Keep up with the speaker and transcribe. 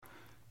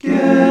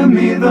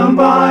me the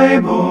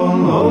Bible,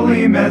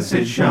 holy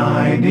message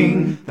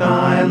shining.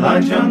 Thy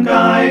light shall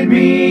guide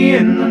me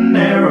in the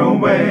narrow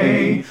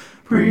way.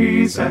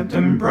 Precept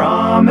and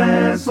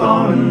promise,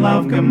 law and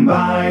love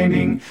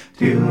combining,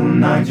 till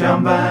night shall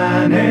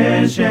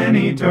vanish in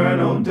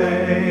eternal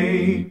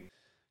day.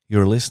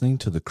 You're listening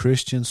to the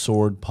Christian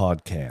Sword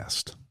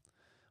Podcast.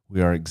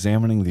 We are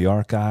examining the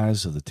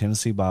archives of the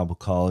Tennessee Bible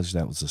College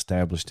that was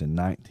established in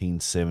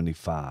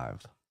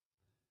 1975.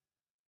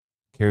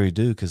 Kerry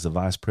Duke is the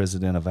Vice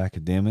President of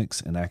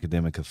Academics and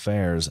Academic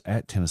Affairs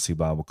at Tennessee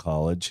Bible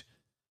College.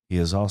 He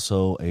is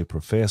also a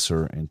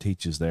professor and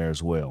teaches there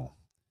as well.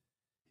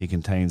 He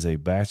contains a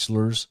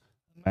bachelor's,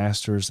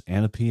 master's,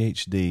 and a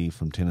PhD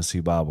from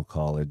Tennessee Bible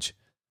College.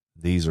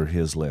 These are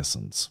his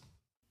lessons.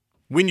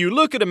 When you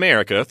look at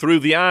America through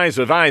the eyes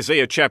of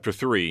Isaiah chapter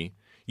 3,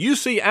 you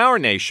see our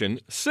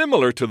nation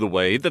similar to the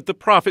way that the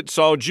prophet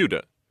saw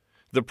Judah.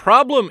 The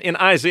problem in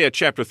Isaiah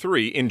chapter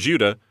 3 in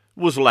Judah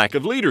was lack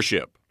of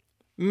leadership,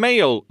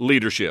 male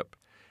leadership,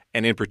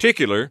 and in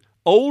particular,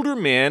 older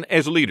men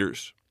as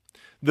leaders.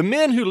 The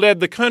men who led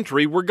the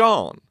country were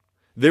gone.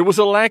 There was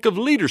a lack of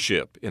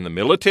leadership in the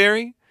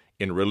military,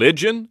 in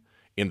religion,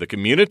 in the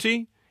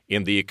community,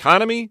 in the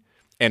economy,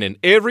 and in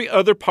every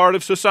other part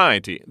of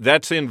society.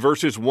 That's in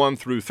verses 1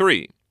 through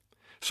 3.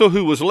 So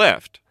who was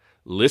left?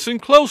 Listen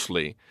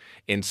closely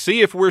and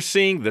see if we're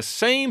seeing the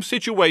same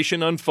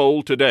situation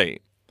unfold today.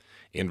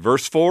 In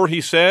verse 4 he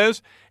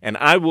says, "And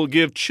I will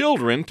give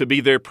children to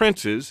be their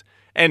princes,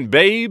 and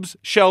babes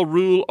shall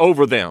rule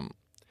over them."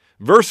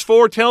 Verse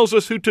 4 tells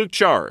us who took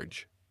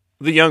charge.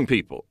 The young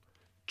people,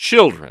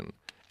 children,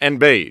 and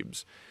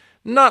babes.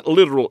 Not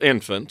literal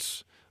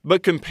infants,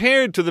 but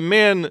compared to the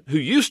men who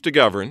used to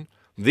govern,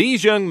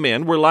 these young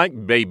men were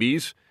like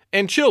babies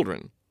and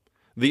children.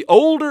 The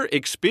older,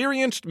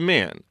 experienced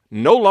men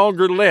no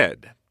longer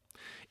led.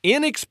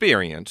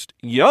 Inexperienced,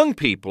 young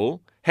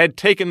people had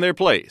taken their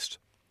place,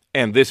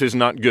 and this is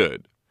not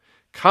good.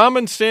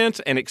 Common sense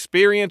and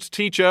experience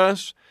teach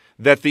us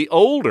that the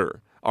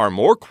older are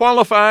more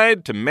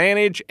qualified to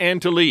manage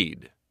and to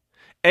lead.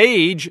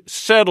 Age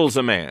settles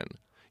a man.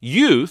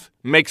 Youth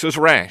makes us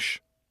rash.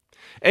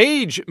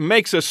 Age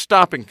makes us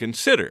stop and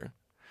consider.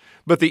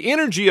 But the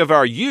energy of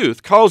our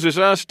youth causes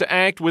us to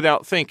act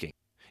without thinking.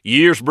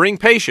 Years bring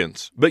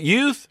patience, but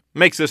youth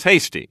makes us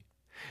hasty.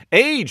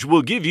 Age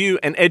will give you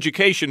an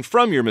education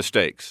from your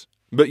mistakes,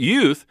 but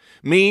youth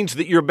means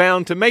that you're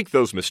bound to make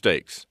those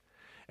mistakes.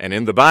 And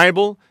in the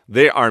Bible,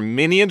 there are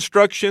many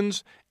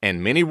instructions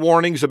and many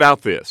warnings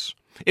about this.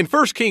 In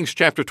 1 Kings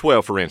chapter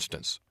 12, for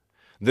instance,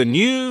 the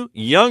new,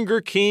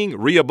 younger king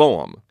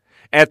Rehoboam,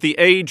 at the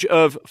age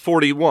of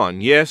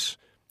 41, yes,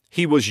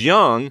 he was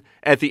young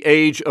at the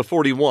age of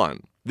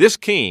 41. This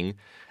king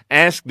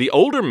asked the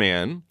older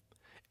men,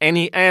 and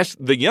he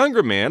asked the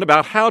younger men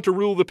about how to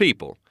rule the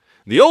people.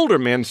 The older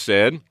men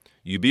said,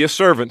 "You be a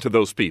servant to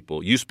those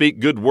people. You speak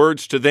good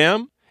words to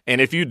them, and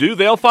if you do,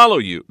 they'll follow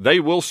you. They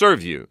will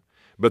serve you."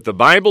 But the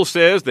Bible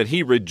says that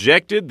he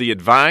rejected the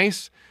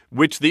advice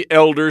which the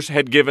elders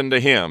had given to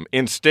him.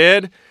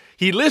 Instead,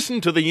 he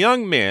listened to the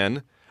young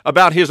men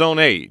about his own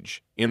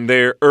age, in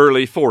their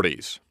early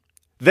 40s.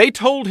 They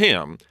told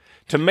him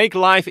to make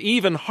life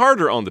even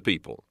harder on the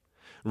people.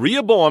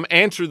 Rehoboam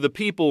answered the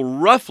people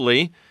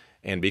roughly,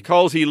 and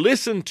because he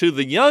listened to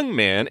the young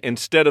men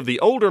instead of the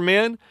older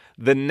men,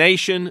 the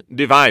nation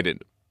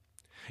divided.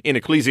 In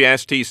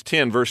Ecclesiastes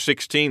 10, verse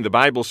 16, the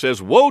Bible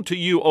says, "Woe to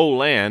you, O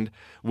land,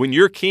 when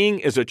your king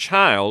is a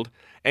child,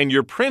 and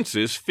your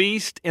princes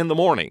feast in the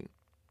morning."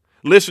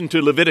 Listen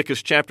to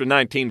Leviticus chapter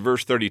 19,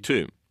 verse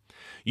 32.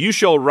 "You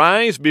shall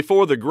rise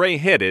before the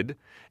gray-headed,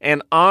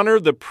 and honor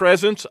the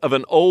presence of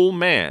an old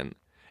man,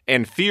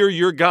 and fear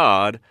your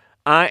God.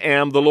 I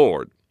am the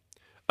Lord."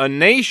 A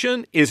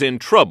nation is in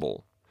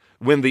trouble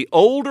when the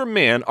older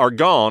men are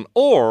gone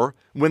or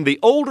when the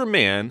older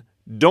men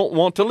don't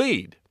want to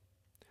lead.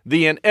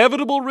 The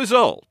inevitable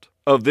result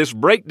of this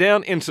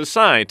breakdown in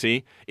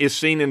society is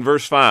seen in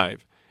verse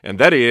 5, and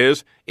that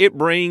is, it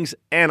brings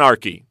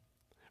anarchy.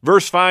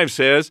 Verse 5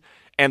 says,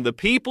 "And the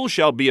people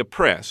shall be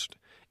oppressed,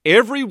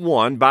 every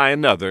one by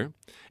another,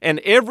 and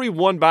every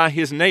one by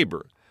his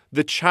neighbor.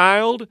 The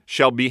child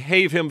shall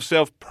behave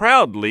himself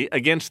proudly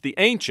against the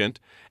ancient,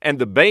 and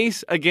the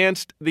base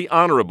against the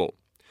honorable."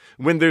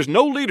 When there's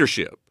no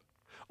leadership,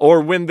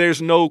 or when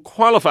there's no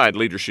qualified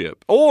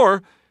leadership,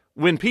 or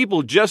when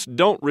people just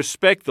don't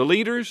respect the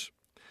leaders,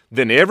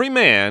 then every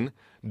man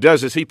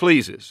does as he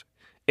pleases.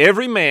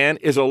 Every man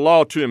is a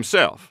law to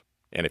himself.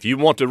 And if you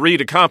want to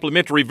read a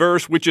complimentary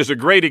verse which is a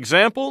great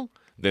example,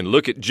 then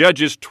look at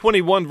Judges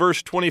 21,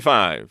 verse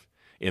 25.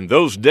 "In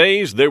those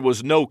days there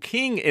was no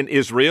king in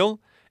Israel.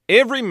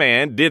 Every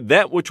man did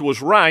that which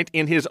was right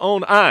in his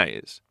own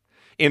eyes."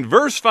 In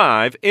verse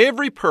 5,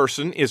 every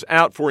person is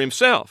out for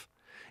himself.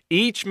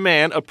 Each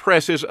man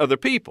oppresses other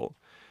people.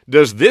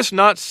 Does this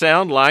not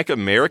sound like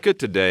America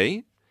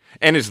today?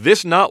 And is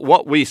this not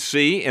what we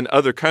see in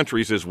other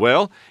countries as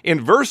well?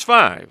 In verse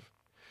 5,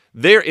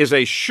 there is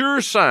a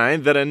sure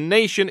sign that a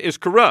nation is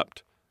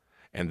corrupt.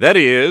 And that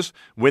is,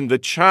 when the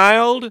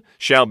child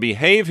shall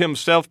behave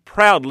himself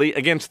proudly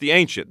against the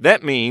ancient.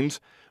 That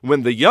means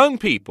when the young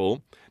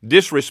people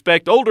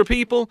disrespect older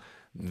people,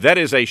 that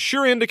is a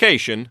sure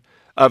indication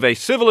of a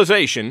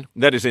civilization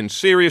that is in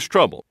serious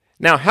trouble.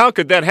 Now, how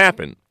could that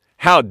happen?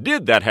 How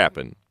did that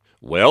happen?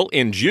 Well,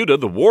 in Judah,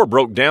 the war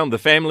broke down the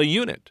family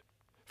unit.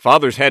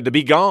 Fathers had to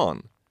be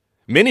gone.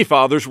 Many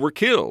fathers were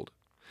killed.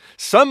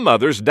 Some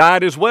mothers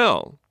died as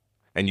well.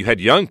 And you had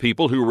young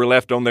people who were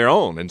left on their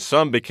own, and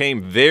some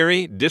became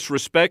very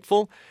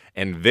disrespectful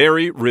and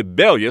very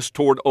rebellious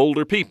toward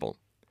older people.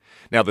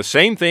 Now, the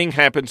same thing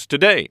happens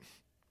today,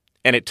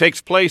 and it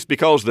takes place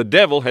because the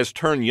devil has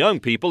turned young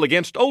people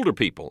against older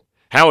people.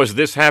 How has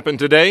this happened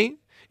today?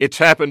 It's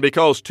happened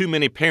because too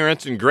many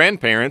parents and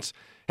grandparents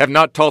have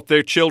not taught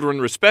their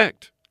children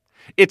respect.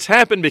 It's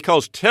happened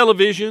because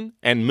television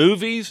and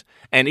movies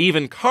and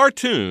even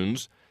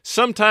cartoons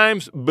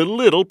sometimes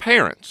belittle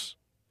parents.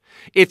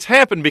 It's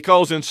happened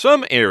because in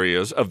some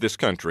areas of this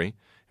country,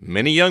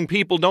 many young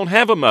people don't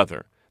have a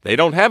mother. They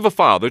don't have a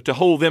father to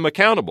hold them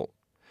accountable.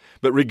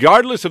 But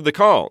regardless of the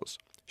cause,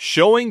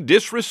 showing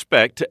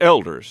disrespect to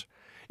elders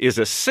is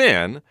a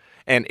sin,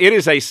 and it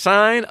is a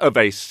sign of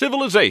a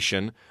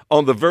civilization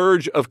on the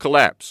verge of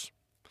collapse.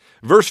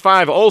 Verse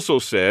 5 also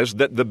says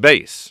that the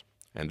base,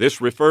 and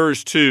this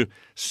refers to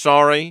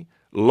sorry,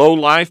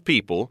 low-life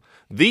people,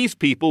 these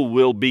people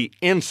will be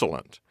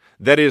insolent.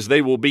 That is,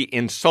 they will be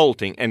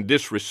insulting and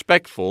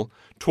disrespectful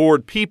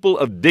toward people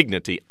of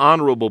dignity,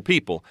 honorable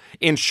people.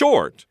 In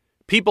short,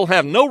 people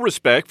have no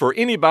respect for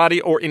anybody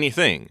or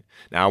anything.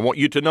 Now, I want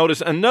you to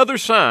notice another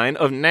sign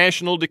of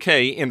national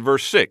decay in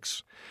verse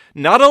 6.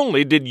 Not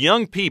only did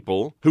young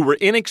people who were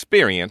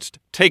inexperienced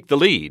take the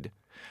lead,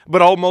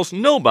 but almost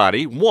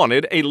nobody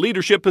wanted a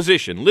leadership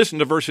position. Listen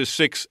to verses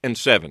 6 and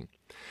 7.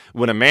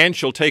 When a man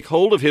shall take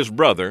hold of his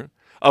brother,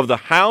 of the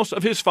house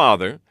of his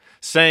father,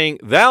 saying,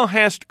 Thou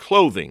hast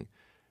clothing,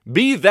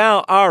 be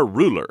thou our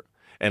ruler,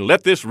 and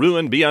let this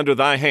ruin be under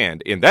thy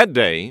hand. In that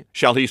day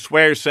shall he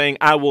swear, saying,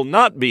 I will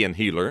not be an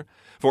healer,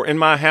 for in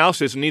my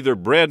house is neither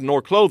bread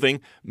nor clothing.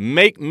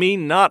 Make me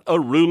not a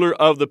ruler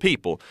of the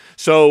people.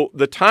 So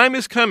the time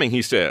is coming,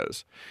 he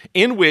says,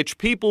 in which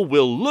people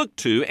will look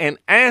to and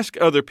ask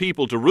other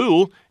people to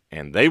rule,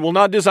 and they will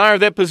not desire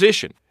that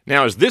position.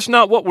 Now, is this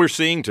not what we're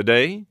seeing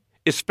today?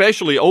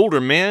 Especially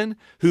older men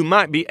who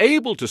might be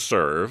able to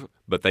serve,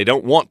 but they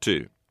don't want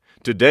to.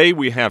 Today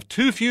we have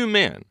too few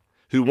men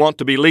who want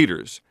to be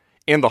leaders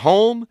in the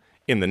home,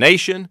 in the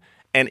nation,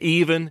 and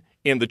even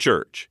in the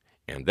church.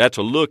 And that's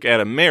a look at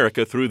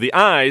America through the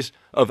eyes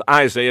of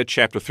Isaiah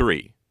chapter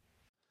 3.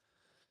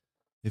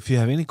 If you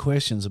have any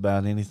questions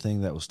about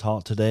anything that was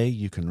taught today,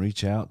 you can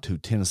reach out to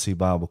Tennessee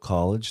Bible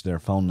College. Their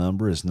phone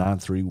number is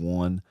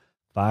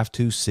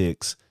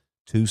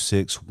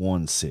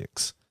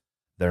 931-526-2616.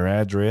 Their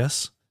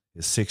address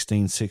is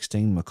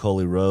 1616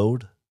 McCauley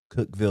Road,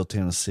 Cookeville,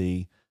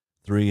 Tennessee,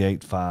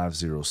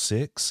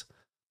 38506.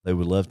 They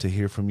would love to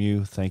hear from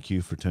you. Thank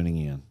you for tuning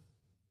in.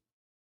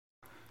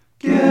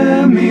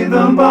 Give me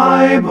the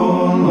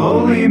Bible,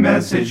 holy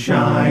message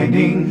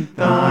shining.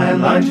 Thy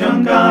light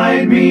shall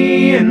guide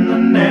me in the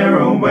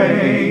narrow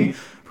way.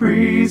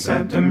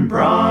 Precept and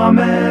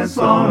promise,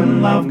 law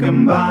and love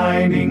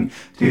combining,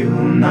 till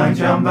night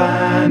shall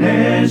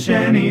vanish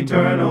in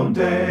eternal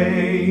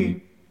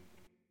day.